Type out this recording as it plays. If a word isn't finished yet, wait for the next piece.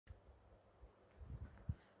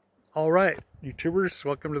All right, YouTubers,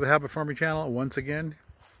 welcome to the Habit Farming channel once again.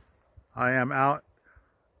 I am out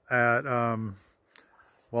at,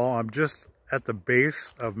 well, I'm just at the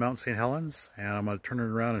base of Mount Saint Helens, and I'm going to turn it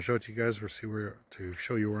around and show it to you guys to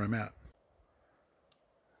show you where I'm at.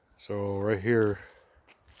 So right here,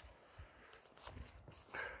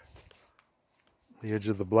 the edge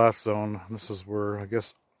of the blast zone. This is where, I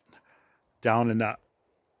guess, down in that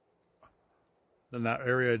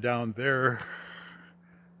area down there,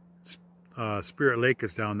 Spirit Lake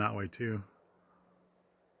is down that way too.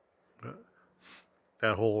 But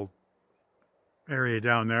that whole area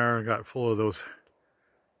down there got full of those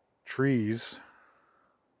trees.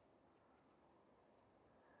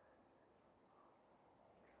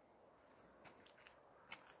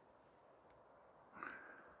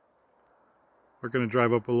 We're going to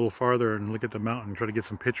drive up a little farther and look at the mountain and try to get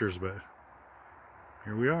some pictures, but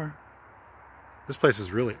here we are. This place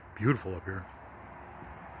is really beautiful up here.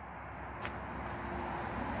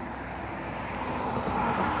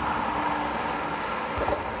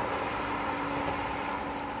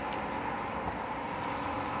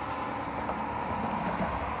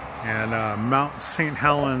 And Mount Saint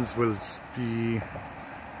Helens was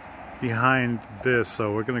behind this,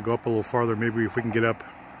 so we're going to go up a little farther. Maybe if we can get up,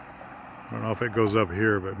 I don't know if it goes up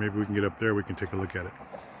here, but maybe we can get up there, we can take a look at it.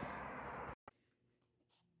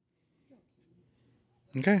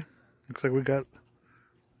 Okay, looks like we got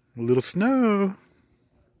a little snow.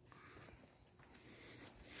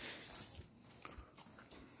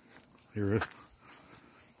 Here,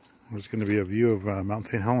 there's going to be a view of Mount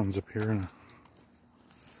Saint Helens up here.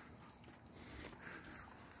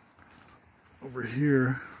 Over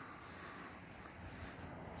here,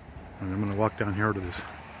 and I'm going to walk down here to this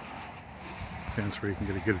fence where you can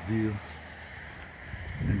get a good view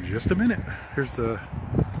in just a minute. Here's the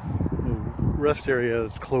little rest area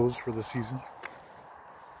that's closed for the season.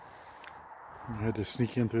 I had to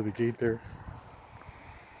sneak in through the gate there.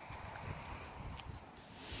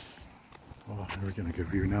 Oh, we're getting a good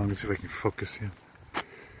view now. Let me see if I can focus in.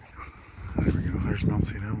 There we go. There's Mount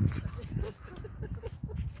Saint Helens.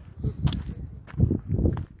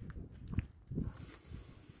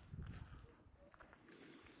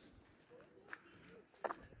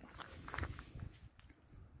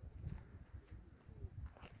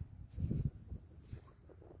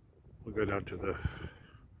 We'll go down to the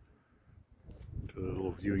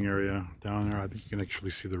little viewing area down there. I think you can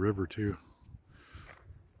actually see the river too,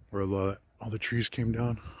 where all the trees came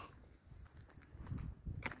down.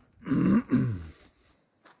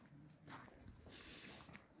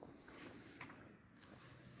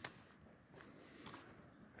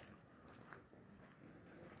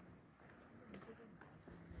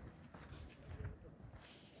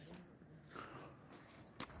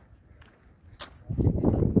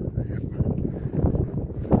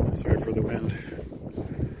 Sorry for the wind.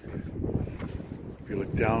 If you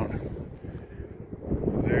look down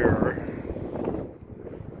there,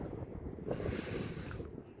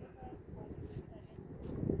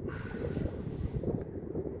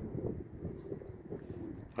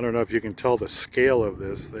 I don't know if you can tell the scale of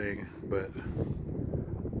this thing, but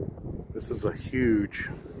this is a huge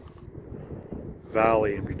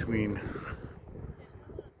valley in between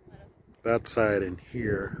that side and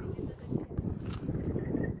here.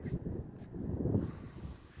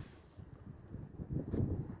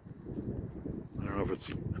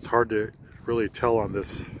 It's hard to really tell on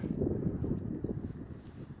this.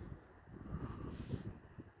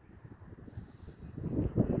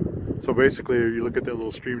 So basically, if you look at that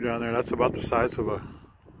little stream down there, that's about the size of a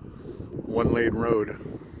one-lane road.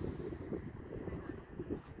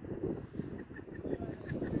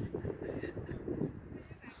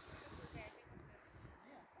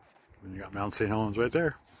 And you got Mount Saint Helens right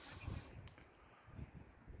there.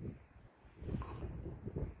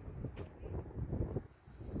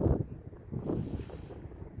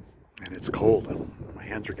 And it's cold. My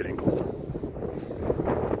hands are getting cold.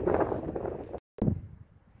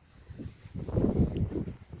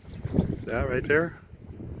 That right there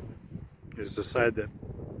is the side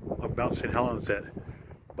of Mount Saint Helens that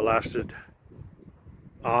blasted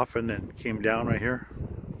off and then came down right here.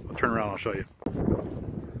 I'll turn around, I'll show you.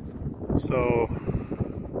 So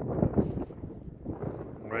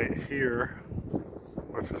right here,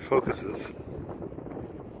 if it focuses,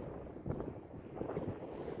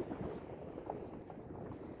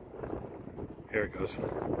 here it goes.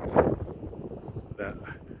 That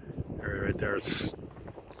area right there, it's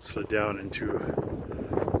slid down into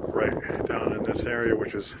right down in this area,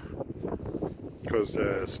 which goes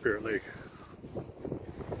to Spirit Lake.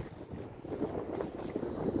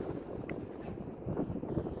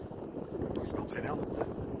 It's Saint Helens.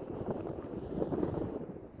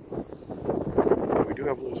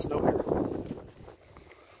 little snow here.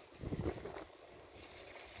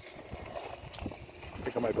 I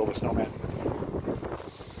think I might build a snowman.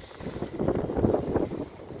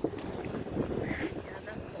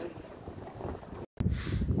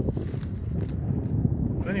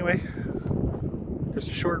 But anyway, just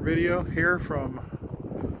a short video here from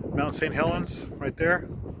Mount Saint Helens, right there.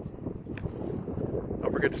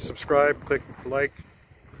 Don't forget to subscribe, click like,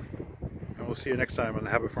 and we'll see you next time on the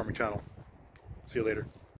Habit Farming channel. See you later.